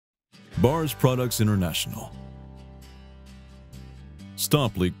Bars Products International.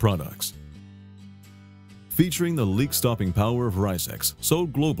 Stop Leak Products. Featuring the leak-stopping power of Rhizex,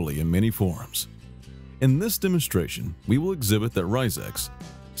 sold globally in many forms. In this demonstration, we will exhibit that Rhizex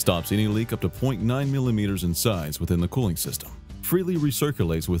stops any leak up to 0.9 millimeters in size within the cooling system, freely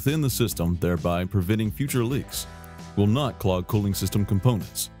recirculates within the system, thereby preventing future leaks, will not clog cooling system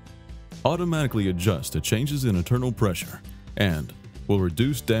components, automatically adjust to changes in internal pressure, and will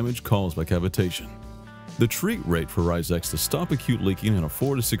reduce damage caused by cavitation. The treat rate for Rhizex to stop acute leaking in a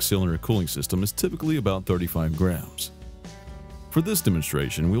 4 to 6 cylinder cooling system is typically about 35 grams. For this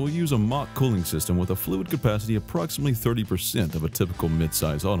demonstration, we will use a mock cooling system with a fluid capacity approximately 30% of a typical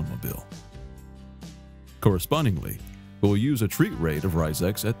mid-size automobile. Correspondingly, we will use a treat rate of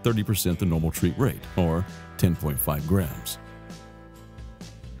Rhizex at 30% the normal treat rate, or 10.5 grams.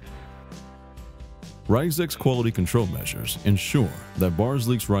 Rhizex quality control measures ensure that Bars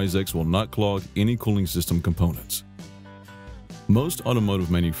Leaks Rhizex will not clog any cooling system components. Most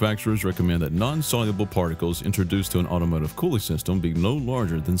automotive manufacturers recommend that non-soluble particles introduced to an automotive cooling system be no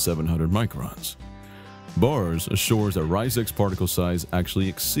larger than 700 microns. Bars assures that Rhizex particle size actually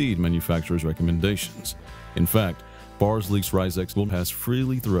exceed manufacturers' recommendations. In fact, Bars Leaks Rhizex will pass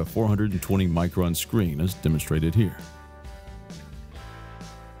freely through a 420 micron screen as demonstrated here.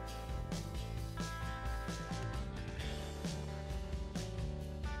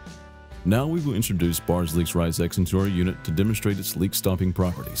 Now we will introduce Bars Leaks Rhizex into our unit to demonstrate its leak-stopping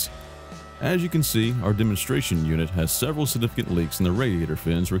properties. As you can see, our demonstration unit has several significant leaks in the radiator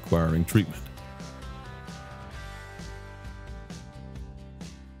fins requiring treatment.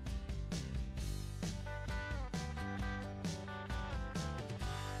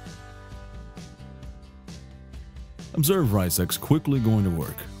 Observe Rhizex quickly going to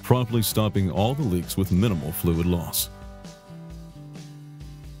work, promptly stopping all the leaks with minimal fluid loss.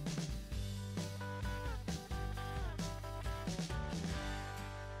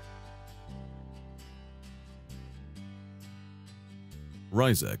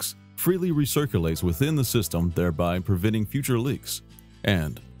 Rhizex freely recirculates within the system, thereby preventing future leaks,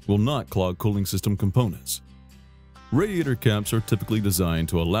 and will not clog cooling system components. Radiator caps are typically designed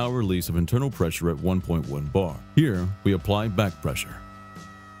to allow release of internal pressure at 1.1 bar. Here, we apply back pressure.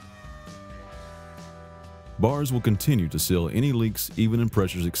 Bars will continue to seal any leaks even in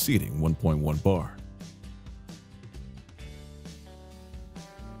pressures exceeding 1.1 bar.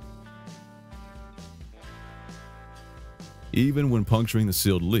 Even when puncturing the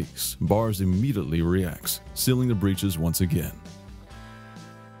sealed leaks, Bars immediately reacts, sealing the breaches once again.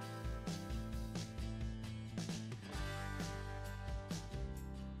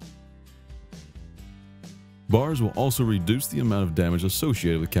 Bars will also reduce the amount of damage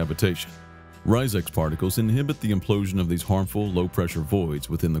associated with cavitation. Rhizex particles inhibit the implosion of these harmful low-pressure voids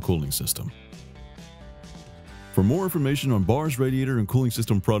within the cooling system. For more information on Bars radiator and cooling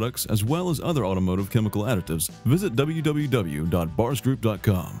system products, as well as other automotive chemical additives, visit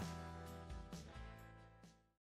www.barsgroup.com.